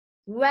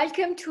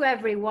Welcome to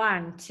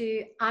everyone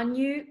to A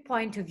New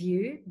Point of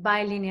View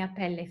by Linea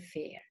Pelle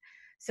Fair.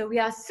 So we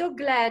are so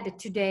glad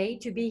today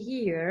to be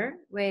here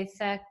with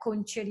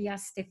Conceria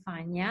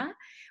Stefania,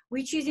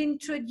 which is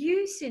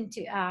introducing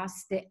to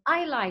us the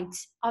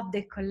highlights of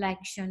the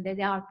collection that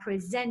they are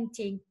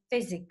presenting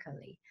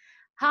physically.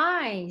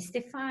 Hi,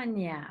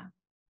 Stefania.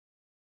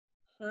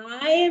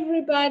 Hi,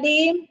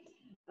 everybody.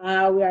 We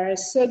are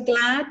so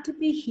glad to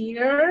be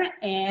here,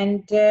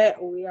 and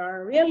we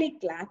are really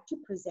glad to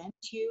present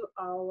you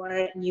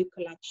our new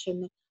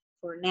collection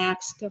for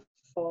next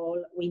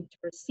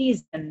fall-winter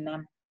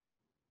season.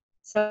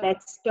 So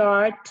let's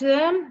start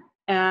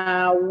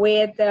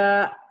with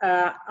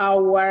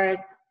our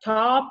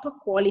top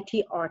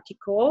quality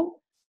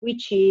article,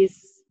 which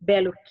is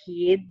Bello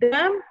Kid.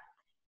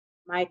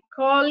 My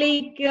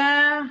colleague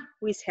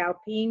who is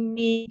helping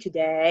me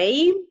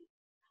today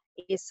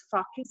is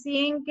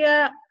focusing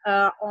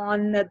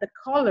on the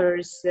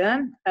colors,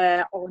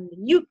 on the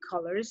new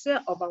colors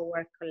of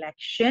our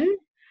collection.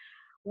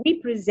 We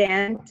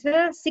present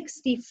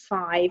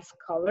 65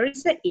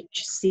 colors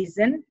each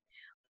season,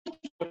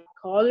 45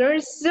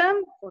 colors,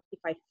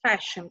 45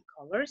 fashion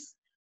colors,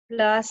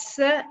 plus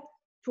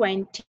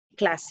 20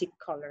 classic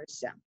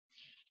colors.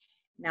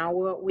 Now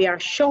we are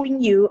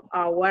showing you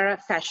our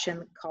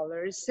fashion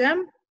colors.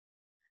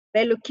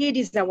 Bello Kid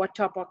is our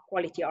top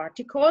quality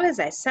article. As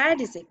I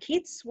said, it's a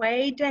kid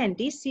suede, and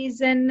this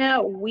season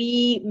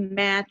we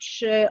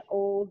match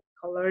all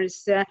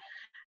colors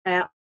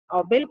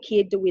of Bello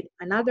Kid with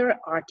another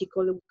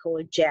article we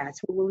call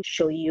Jazz. We will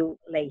show you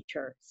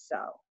later. So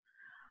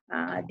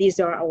these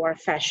are our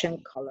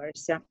fashion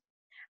colors.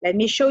 Let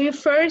me show you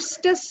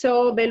first.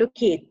 So Bello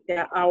Kid,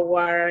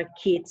 our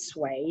kid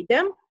suede.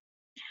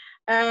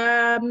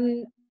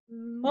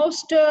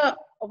 Most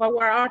of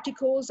our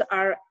articles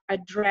are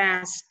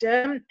addressed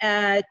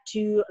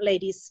to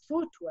ladies'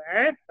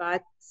 footwear,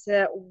 but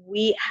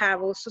we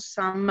have also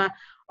some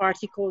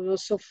articles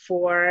also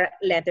for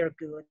leather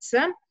goods.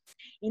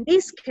 In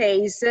this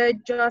case,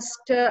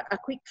 just a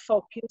quick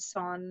focus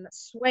on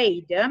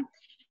suede.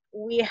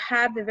 We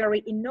have a very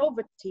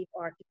innovative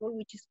article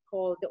which is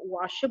called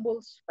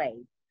washable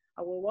suede.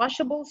 Our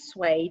washable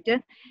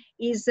suede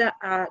is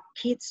a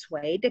kid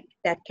suede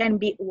that can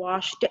be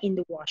washed in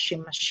the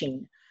washing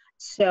machine.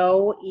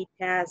 So it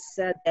has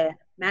the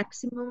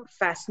maximum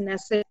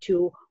fastness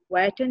to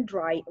wet and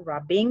dry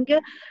rubbing,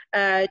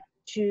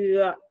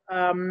 to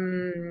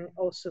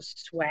also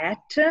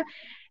sweat,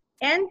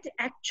 and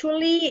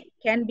actually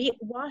can be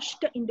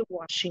washed in the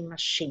washing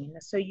machine.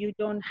 So you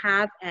don't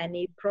have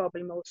any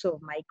problem also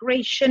of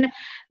migration.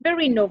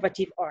 Very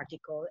innovative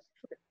article.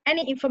 For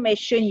any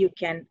information you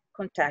can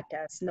contact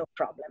us, no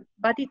problem,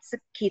 but it's a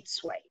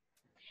kid's way.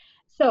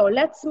 So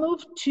let's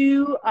move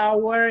to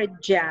our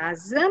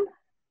Jazz.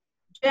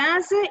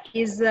 Jazz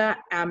is a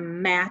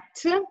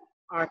matte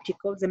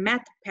article, the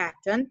matte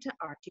patent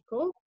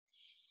article.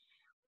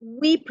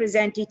 We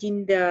present it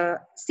in the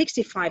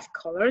 65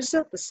 colors,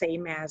 the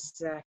same as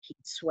kid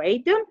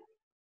suede.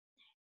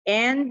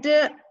 And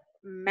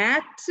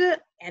matte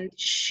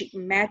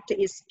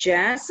is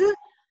Jazz.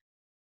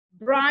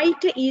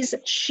 Bright is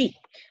chic.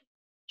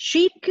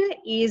 Chic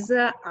is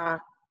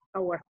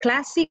our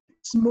classic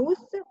smooth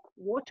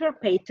water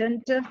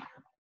patent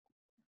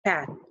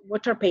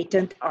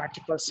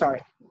article,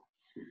 sorry.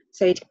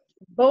 So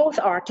both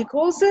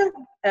articles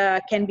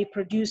can be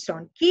produced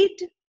on kid,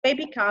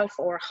 baby calf,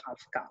 or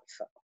half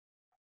calf.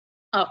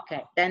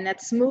 Okay, then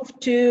let's move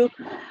to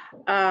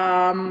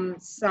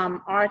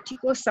some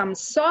articles, some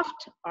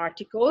soft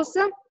articles.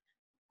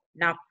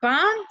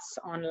 Nappa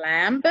on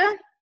lamb,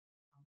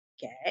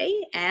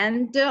 okay,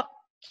 and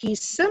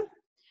Kiss,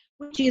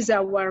 which is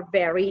our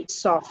very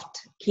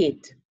soft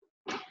kid.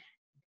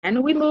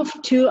 And we move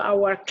to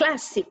our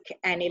classic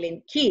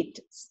aniline kit,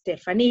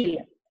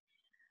 Stefania.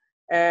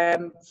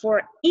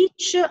 For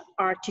each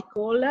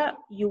article,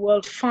 you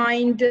will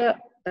find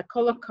the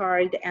color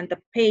card and the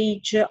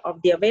page of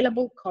the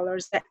available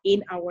colors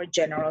in our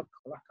general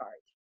color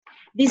card.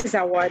 This is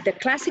the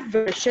classic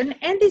version,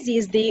 and this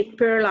is the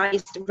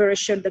pearlized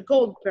version, the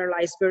gold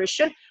pearlized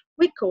version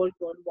we call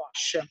gold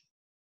wash.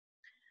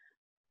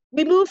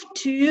 We move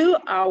to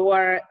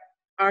our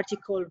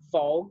article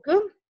Vogue.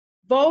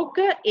 Vogue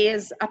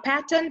is a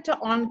patent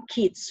on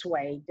kid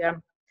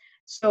suede.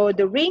 So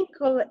the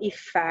wrinkle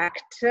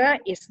effect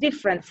is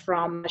different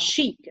from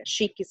Chic.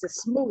 Chic is a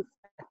smooth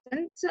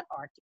patent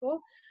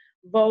article.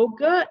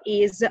 Vogue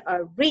is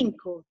a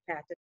wrinkle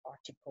patent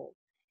article.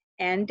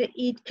 And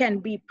it can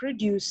be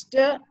produced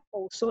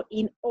also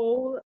in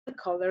all the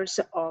colors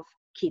of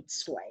kid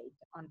suede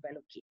on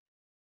Bello Kid.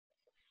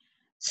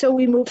 So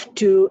we move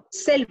to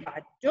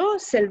Selvaggio.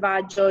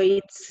 Selvaggio,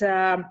 it's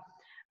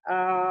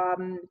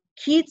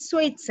kid, so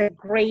it's a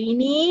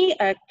grainy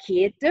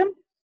kid,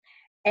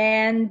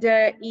 and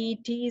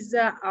it is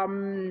a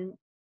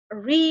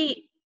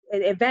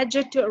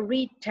Veget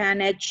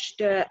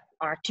retannaged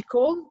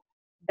article,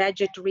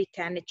 Veget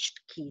retannaged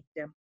kid.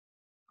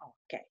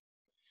 Okay,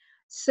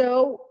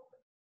 so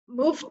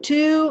move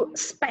to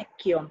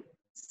Specchio.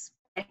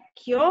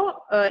 Specchio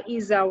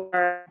is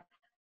our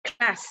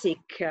classic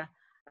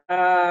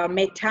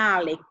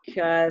metallic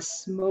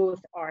smooth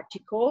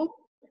article,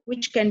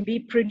 which can be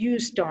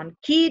produced on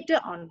kid,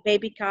 on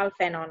baby calf,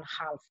 and on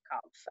half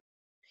calf.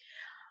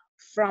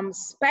 From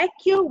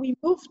Specchio, we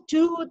moved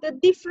to the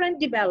different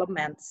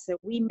developments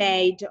we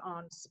made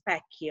on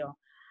Specchio.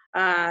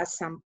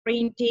 Some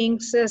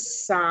printings,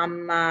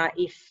 some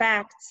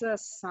effects,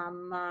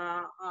 some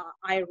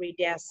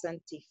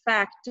iridescent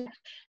effect.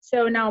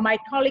 So now my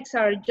colleagues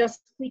are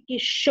just quickly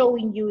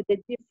showing you the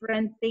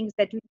different things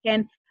that we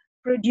can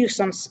produce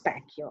on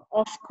Specchio.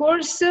 Of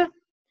course,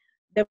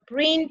 the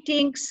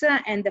printings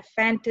and the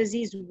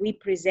fantasies we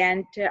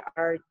present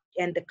are,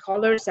 and the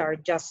colors are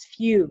just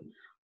few.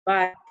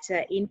 But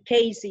in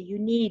case you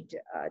need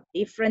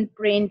different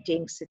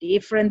printings,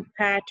 different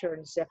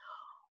patterns,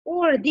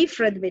 or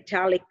different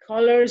metallic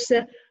colors,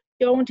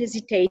 don't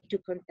hesitate to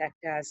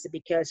contact us,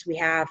 because we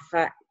have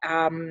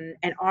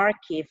an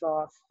archive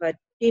of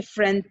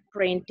different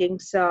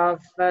printings of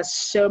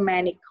so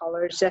many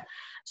colors.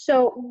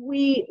 So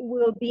we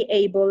will be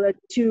able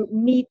to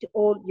meet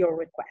all your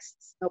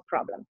requests, no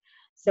problem.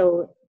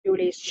 So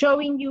Julie is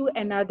showing you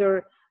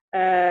another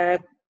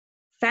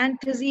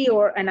fantasy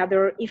or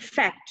another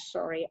effect,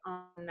 sorry,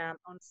 on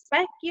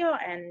Specchio,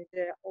 and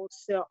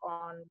also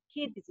on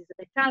kid. This is a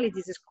metallic,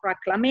 this is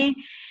craquelame.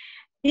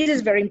 This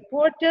is very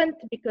important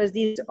because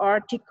this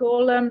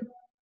article,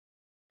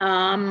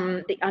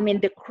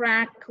 the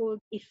crackle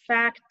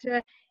effect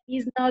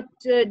is not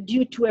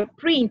due to a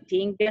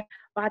printing,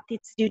 but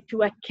it's due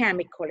to a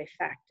chemical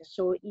effect.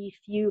 So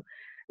even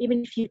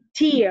if you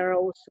tear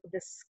also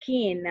the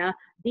skin,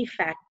 the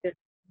effect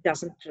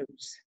doesn't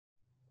lose.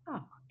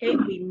 Oh, okay,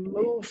 we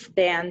move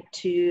then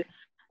to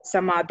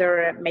some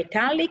other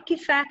metallic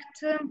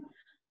effect,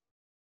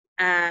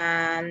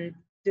 and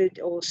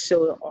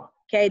also,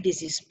 okay,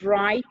 this is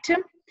bright.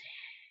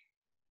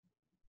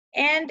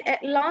 And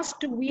at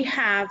last we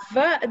have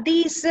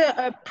these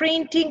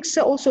printings,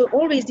 also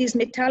always these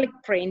metallic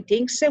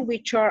printings,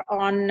 which are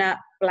on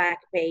black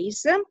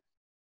base.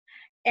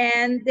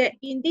 And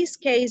in this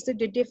case, the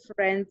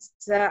difference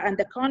and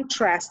the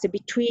contrast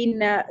between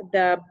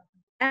the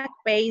black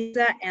base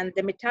and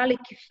the metallic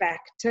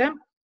effect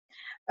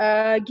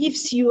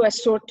gives you a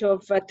sort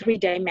of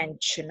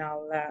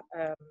three-dimensional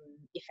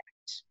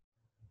effect.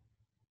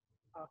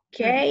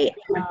 Okay,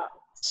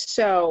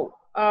 so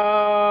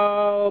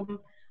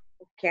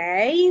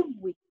okay,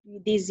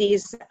 this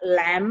is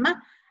lamb.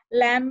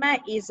 Lamb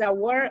is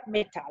our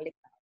metallic.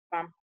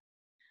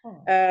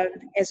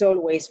 As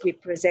always, we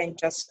present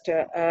just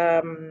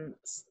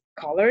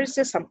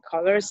colors, some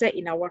colors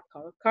in our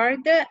color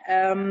card,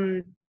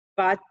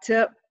 but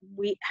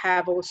we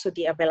have also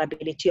the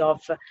availability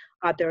of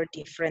other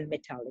different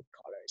metallic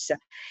colors.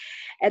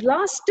 At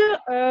last,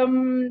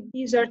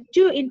 these are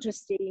two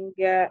interesting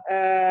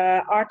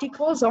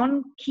articles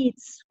on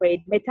kids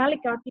suede,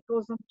 metallic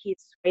articles on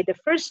kids suede. The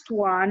first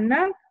one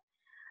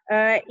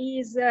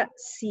is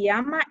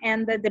Siam,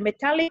 and the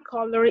metallic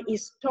color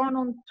is tone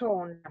on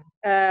tone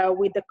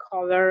with the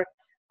color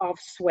of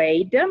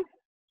suede.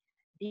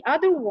 The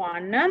other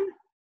one,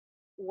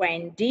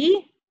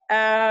 Wendy,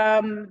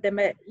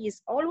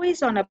 is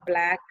always on a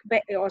black,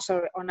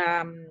 also on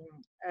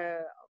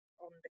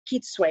the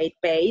kid suede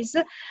base,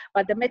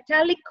 but the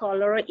metallic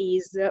color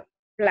is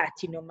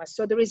platinum.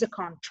 So there is a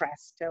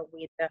contrast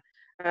with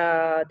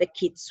the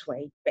kid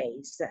suede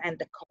base and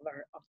the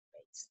color of the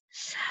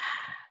base.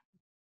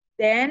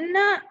 Then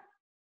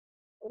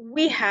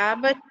we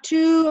have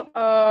two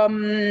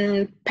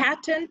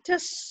patent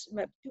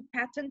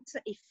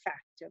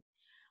effect.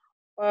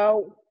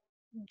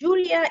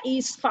 Julia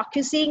is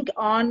focusing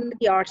on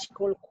the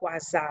article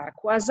quasar.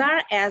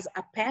 Quasar has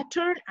a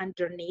pattern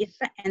underneath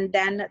and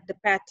then the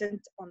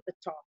patent on the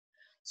top.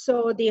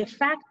 So the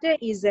effect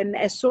is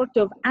a sort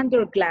of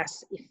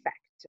underglass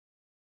effect.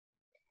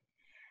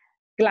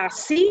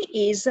 Glassy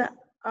is a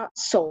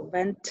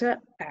solvent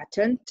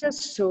patent,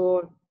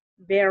 so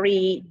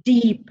very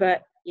deep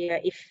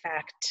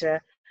effect,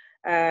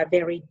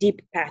 very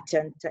deep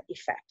patent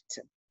effect.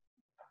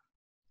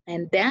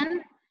 And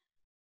then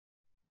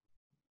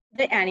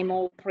the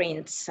animal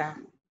prints.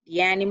 The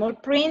animal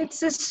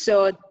prints,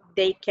 so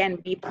they can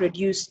be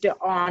produced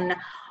on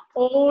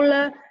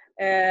all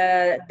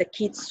the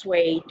kid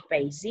suede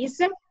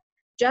bases.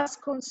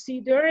 Just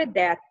consider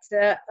that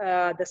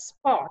the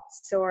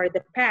spots or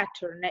the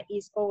pattern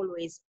is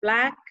always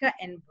black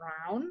and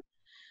brown,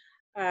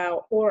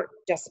 or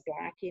just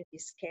black in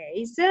this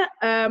case.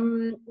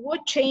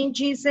 What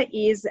changes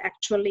is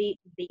actually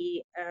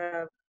the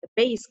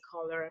base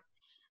color.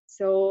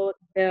 So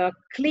the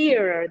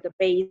clearer the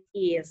base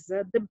is,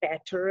 the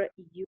better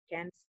you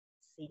can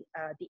see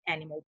the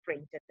animal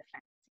print at the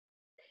fancy.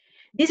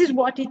 This is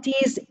what it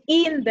is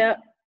in the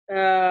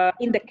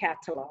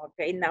catalog,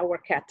 in our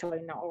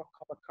catalog, in our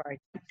cover card.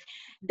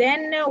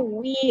 Then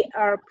we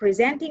are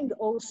presenting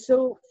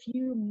also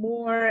few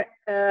more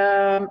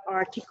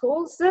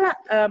articles.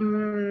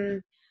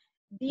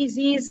 This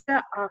is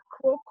a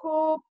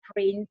croco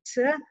print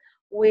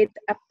with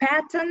a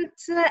patent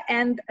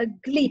and a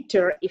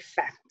glitter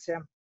effect.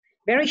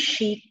 Very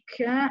chic,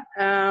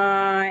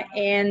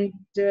 and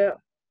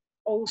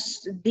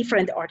also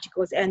different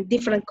articles and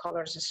different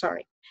colors,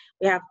 sorry.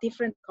 We have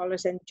different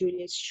colors, and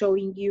Julia is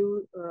showing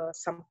you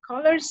some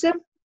colors.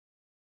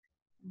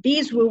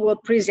 These we will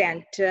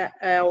present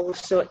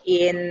also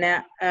in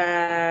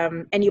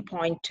a new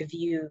point of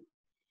view.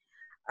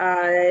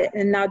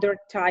 Another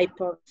type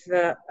of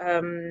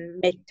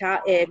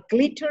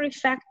glitter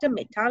effect,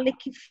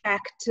 metallic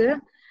effect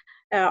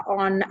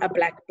on a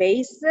black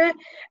base.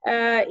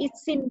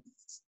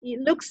 It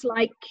looks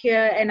like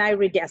an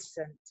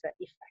iridescent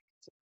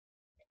effect.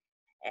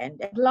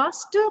 And at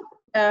last,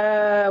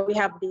 we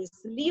have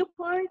this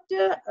leopard.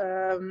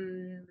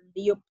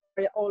 Leopard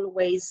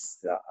always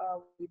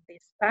with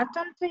this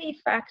patent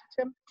effect.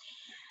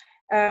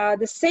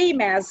 The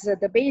same as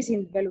the base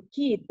in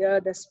Velukid,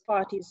 the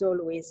spot is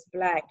always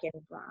black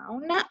and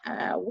brown.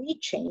 We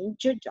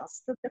change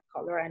just the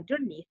color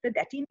underneath,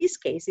 that in this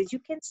case, as you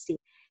can see,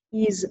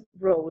 is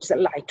rose,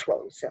 light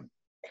rose.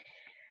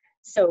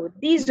 So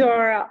these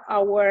are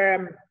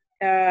our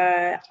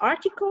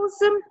articles.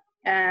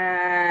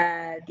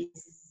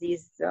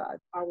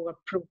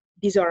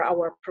 These are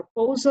our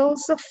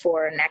proposals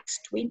for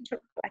next winter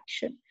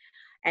collection,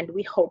 and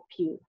we hope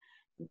you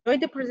enjoy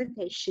the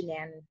presentation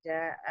and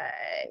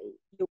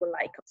you will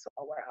like also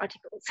our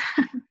articles.